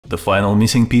The final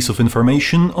missing piece of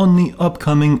information on the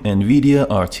upcoming NVIDIA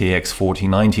RTX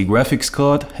 4090 graphics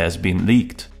card has been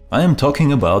leaked. I am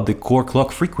talking about the core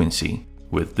clock frequency.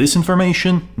 With this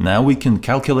information, now we can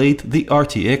calculate the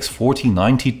RTX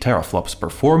 4090 teraflops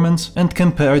performance and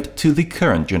compare it to the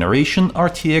current generation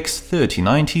RTX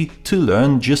 3090 to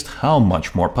learn just how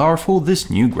much more powerful this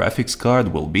new graphics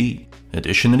card will be.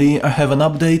 Additionally, I have an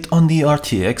update on the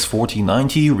RTX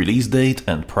 4090 release date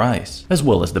and price, as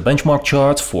well as the benchmark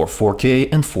charts for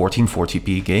 4K and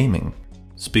 1440p gaming.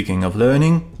 Speaking of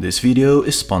learning, this video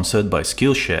is sponsored by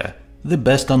Skillshare, the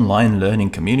best online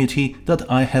learning community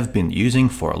that I have been using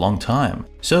for a long time,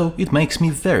 so it makes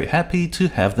me very happy to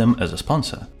have them as a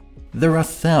sponsor. There are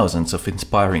thousands of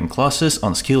inspiring classes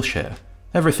on Skillshare,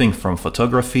 everything from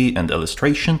photography and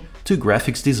illustration to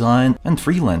graphics design and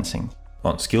freelancing.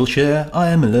 On Skillshare, I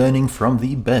am learning from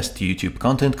the best YouTube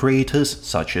content creators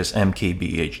such as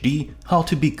MKBHD how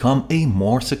to become a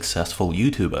more successful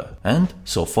YouTuber. And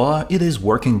so far it is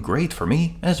working great for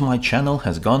me, as my channel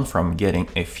has gone from getting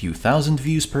a few thousand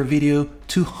views per video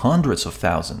to hundreds of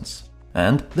thousands.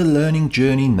 And the learning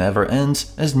journey never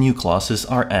ends, as new classes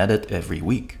are added every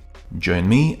week. Join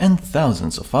me and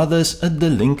thousands of others at the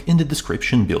link in the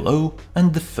description below,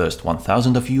 and the first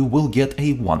 1000 of you will get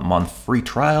a 1-month free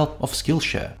trial of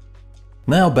Skillshare.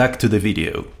 Now back to the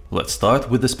video. Let's start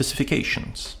with the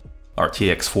specifications.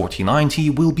 RTX 4090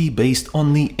 will be based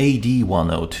on the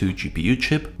AD102 GPU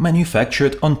chip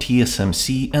manufactured on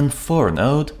TSMC and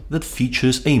 4-node that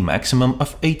features a maximum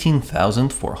of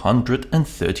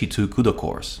 18,432 CUDA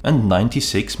cores and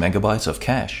 96 MB of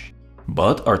cache.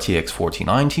 But RTX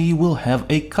 4090 will have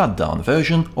a cut-down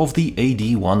version of the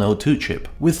AD102 chip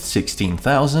with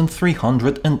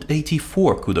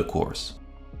 16,384 CUDA cores.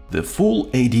 The full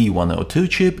AD102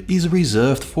 chip is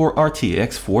reserved for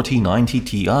RTX 4090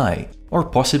 Ti, or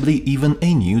possibly even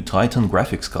a new Titan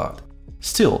graphics card.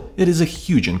 Still, it is a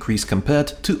huge increase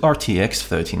compared to RTX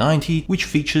 3090, which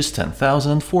features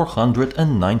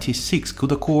 10,496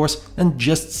 CUDA cores and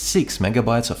just 6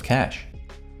 MB of cache.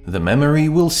 The memory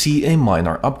will see a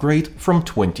minor upgrade from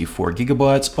 24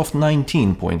 GB of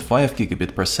 19.5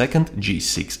 GB per second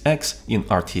G6X in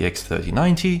RTX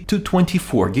 3090 to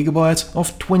 24 GB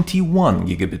of 21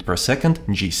 GB per second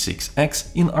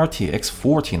G6X in RTX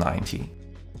 4090.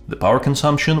 The power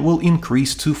consumption will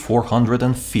increase to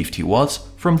 450 watts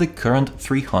from the current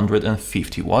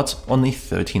 350 watts on the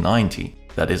 3090.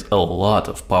 That is a lot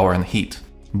of power and heat.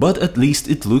 But at least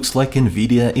it looks like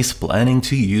NVIDIA is planning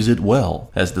to use it well,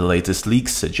 as the latest leak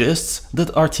suggests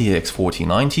that RTX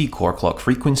 4090 core clock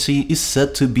frequency is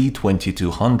set to be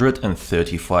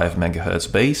 2235 MHz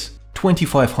base,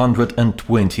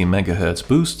 2520 MHz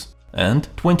boost, and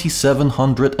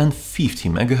 2750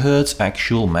 MHz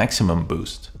actual maximum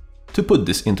boost. To put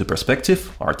this into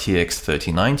perspective, RTX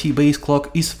 3090 base clock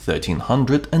is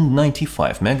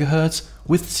 1395 MHz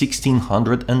with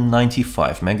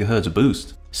 1695 MHz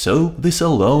boost. So this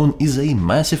alone is a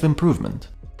massive improvement.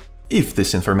 If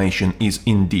this information is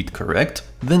indeed correct,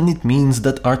 then it means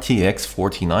that RTX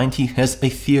 4090 has a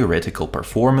theoretical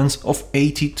performance of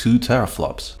 82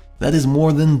 teraflops. That is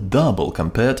more than double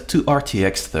compared to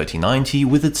RTX 3090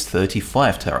 with its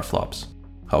 35 teraflops.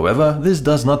 However, this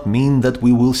does not mean that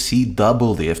we will see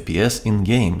double the FPS in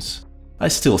games. I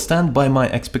still stand by my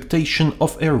expectation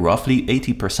of a roughly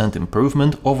 80%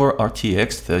 improvement over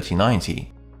RTX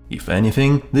 3090. If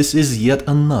anything, this is yet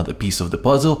another piece of the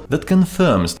puzzle that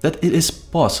confirms that it is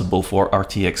possible for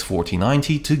RTX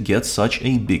 4090 to get such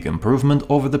a big improvement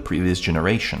over the previous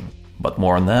generation. But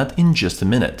more on that in just a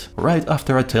minute, right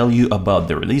after I tell you about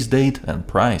the release date and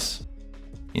price.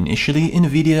 Initially,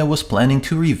 NVIDIA was planning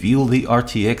to reveal the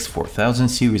RTX 4000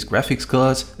 series graphics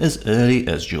cards as early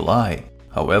as July.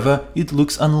 However, it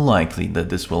looks unlikely that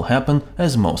this will happen,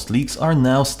 as most leaks are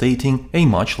now stating a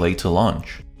much later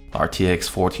launch. RTX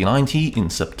 4090 in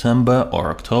September or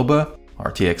October,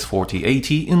 RTX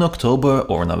 4080 in October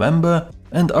or November,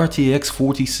 and RTX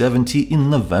 4070 in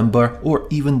November or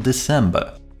even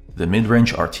December. The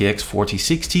mid-range RTX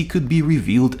 4060 could be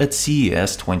revealed at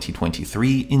CES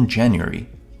 2023 in January,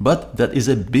 but that is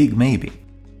a big maybe.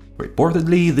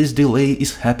 Reportedly, this delay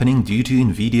is happening due to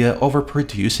NVIDIA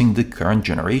overproducing the current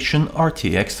generation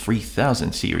RTX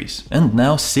 3000 series, and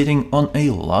now sitting on a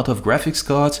lot of graphics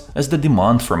cards, as the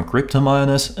demand from crypto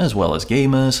miners as well as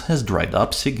gamers has dried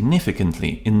up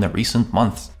significantly in the recent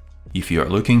months. If you are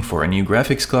looking for a new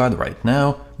graphics card right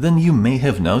now, then you may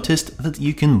have noticed that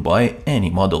you can buy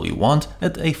any model you want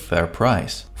at a fair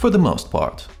price, for the most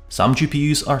part. Some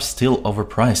GPUs are still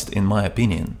overpriced in my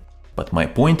opinion. But my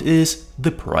point is, the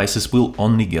prices will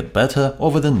only get better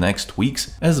over the next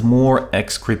weeks as more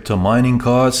ex-crypto mining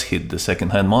cards hit the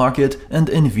second-hand market and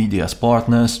NVIDIA's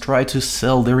partners try to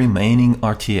sell the remaining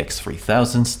RTX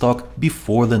 3000 stock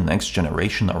before the next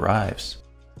generation arrives.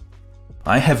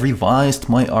 I have revised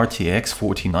my RTX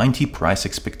 4090 price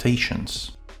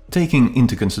expectations. Taking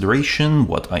into consideration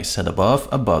what I said above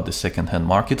about the second-hand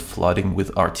market flooding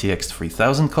with RTX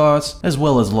 3000 cards, as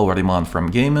well as lower demand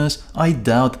from gamers, I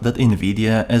doubt that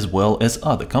NVIDIA as well as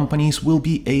other companies will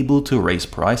be able to raise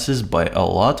prices by a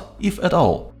lot, if at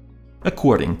all.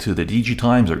 According to the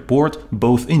DigiTimes report,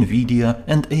 both NVIDIA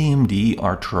and AMD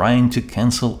are trying to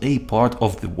cancel a part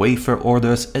of the wafer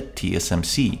orders at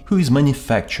TSMC, who is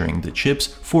manufacturing the chips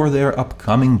for their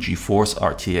upcoming GeForce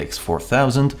RTX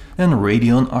 4000 and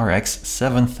Radeon RX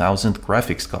 7000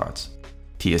 graphics cards.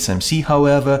 TSMC,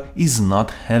 however, is not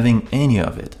having any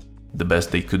of it. The best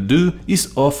they could do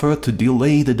is offer to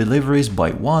delay the deliveries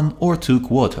by 1 or 2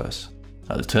 quarters.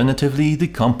 Alternatively, the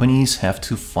companies have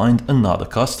to find another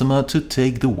customer to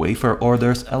take the wafer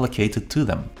orders allocated to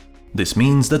them. This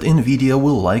means that NVIDIA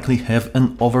will likely have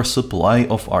an oversupply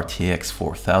of RTX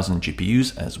 4000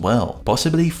 GPUs as well,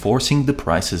 possibly forcing the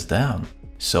prices down.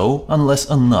 So, unless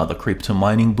another crypto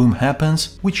mining boom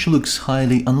happens, which looks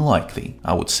highly unlikely,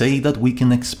 I would say that we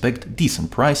can expect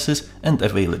decent prices and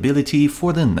availability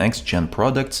for the next-gen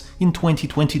products in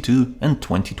 2022 and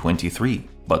 2023.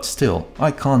 But still,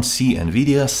 I can't see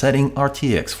NVIDIA setting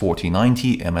RTX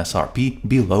 4090 MSRP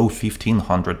below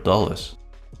 $1,500.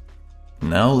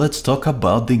 Now let's talk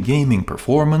about the gaming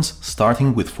performance,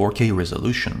 starting with 4K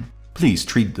resolution. Please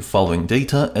treat the following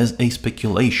data as a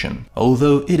speculation,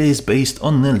 although it is based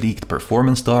on the leaked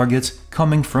performance targets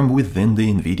coming from within the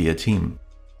NVIDIA team.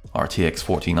 RTX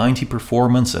 4090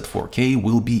 performance at 4K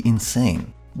will be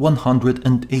insane,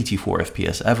 184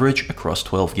 FPS average across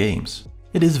 12 games.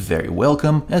 It is very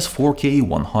welcome as 4K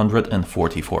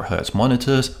 144Hz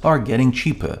monitors are getting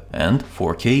cheaper and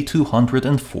 4K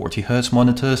 240Hz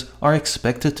monitors are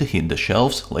expected to hit the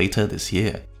shelves later this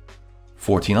year.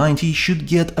 4090 should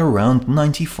get around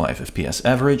 95 FPS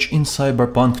average in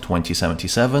Cyberpunk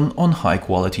 2077 on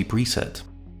high-quality preset.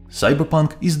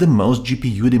 Cyberpunk is the most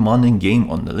GPU-demanding game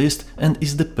on the list and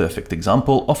is the perfect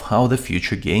example of how the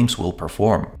future games will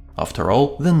perform. After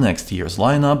all, the next year's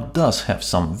lineup does have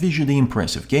some visually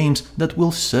impressive games that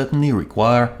will certainly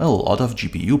require a lot of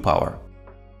GPU power.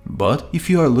 But if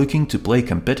you are looking to play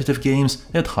competitive games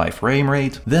at high frame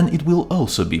rate, then it will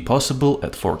also be possible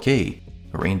at 4K.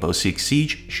 Rainbow Six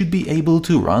Siege should be able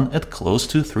to run at close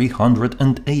to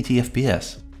 380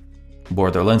 FPS.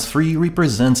 Borderlands 3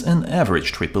 represents an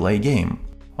average AAA game.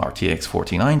 RTX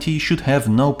 4090 should have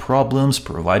no problems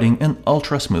providing an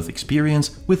ultra-smooth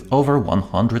experience with over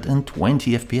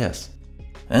 120 FPS.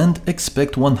 And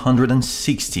expect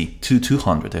 160 to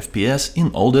 200 FPS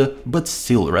in older but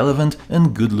still relevant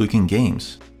and good-looking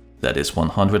games. That is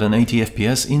 180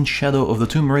 FPS in Shadow of the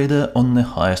Tomb Raider on the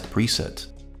highest preset,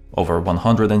 over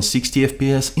 160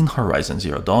 FPS in Horizon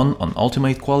Zero Dawn on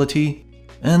ultimate quality,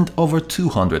 and over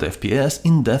 200 FPS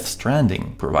in Death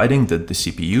Stranding, providing that the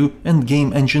CPU and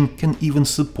game engine can even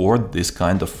support this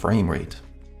kind of frame rate.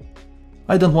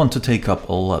 I don't want to take up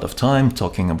a lot of time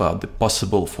talking about the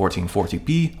possible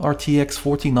 1440p RTX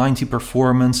 4090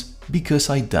 performance, because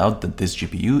I doubt that this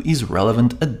GPU is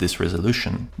relevant at this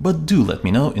resolution, but do let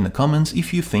me know in the comments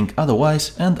if you think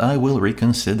otherwise and I will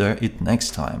reconsider it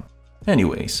next time.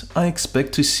 Anyways, I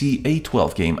expect to see a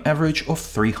 12-game average of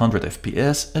 300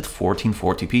 FPS at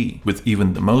 1440p, with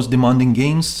even the most demanding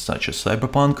games such as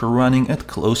Cyberpunk running at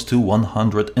close to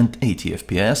 180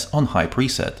 FPS on high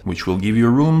preset, which will give you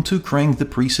room to crank the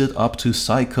preset up to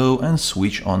Psycho and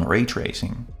switch on ray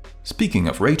tracing. Speaking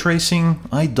of ray tracing,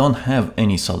 I don't have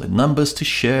any solid numbers to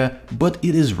share, but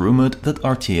it is rumored that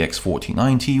RTX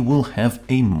 4090 will have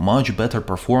a much better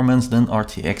performance than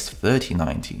RTX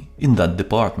 3090 in that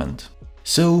department.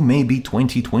 So maybe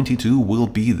 2022 will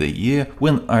be the year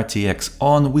when RTX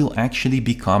On will actually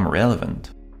become relevant.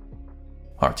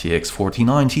 RTX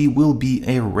 4090 will be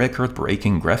a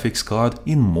record-breaking graphics card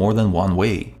in more than one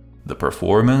way. The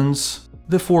performance,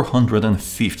 the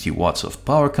 450 watts of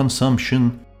power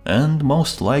consumption, and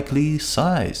most likely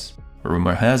size.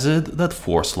 Rumor has it that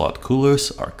 4-slot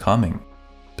coolers are coming.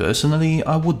 Personally,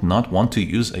 I would not want to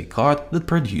use a card that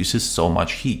produces so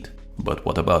much heat. But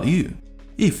what about you?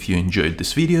 If you enjoyed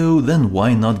this video, then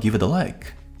why not give it a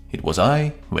like? It was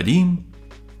I, Vadim.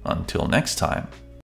 Until next time.